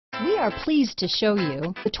We are pleased to show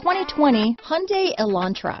you the 2020 Hyundai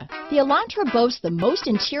Elantra. The Elantra boasts the most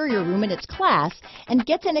interior room in its class and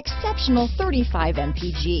gets an exceptional 35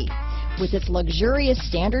 mpg. With its luxurious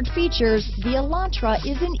standard features, the Elantra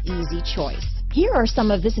is an easy choice. Here are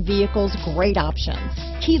some of this vehicle's great options: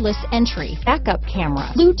 keyless entry, backup camera,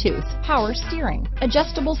 Bluetooth, power steering,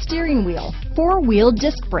 adjustable steering wheel, four-wheel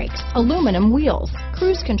disc brakes, aluminum wheels,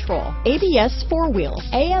 cruise control, ABS four-wheel,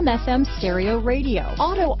 AM/FM stereo radio,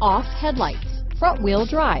 auto-off headlights, front-wheel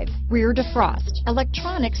drive, rear defrost,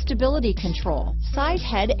 electronic stability control, side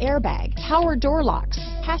head airbag, power door locks,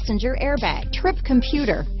 passenger airbag, trip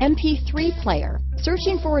computer, MP3 player.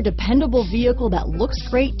 Searching for a dependable vehicle that looks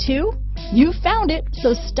great too? You found it,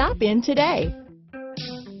 so stop in today.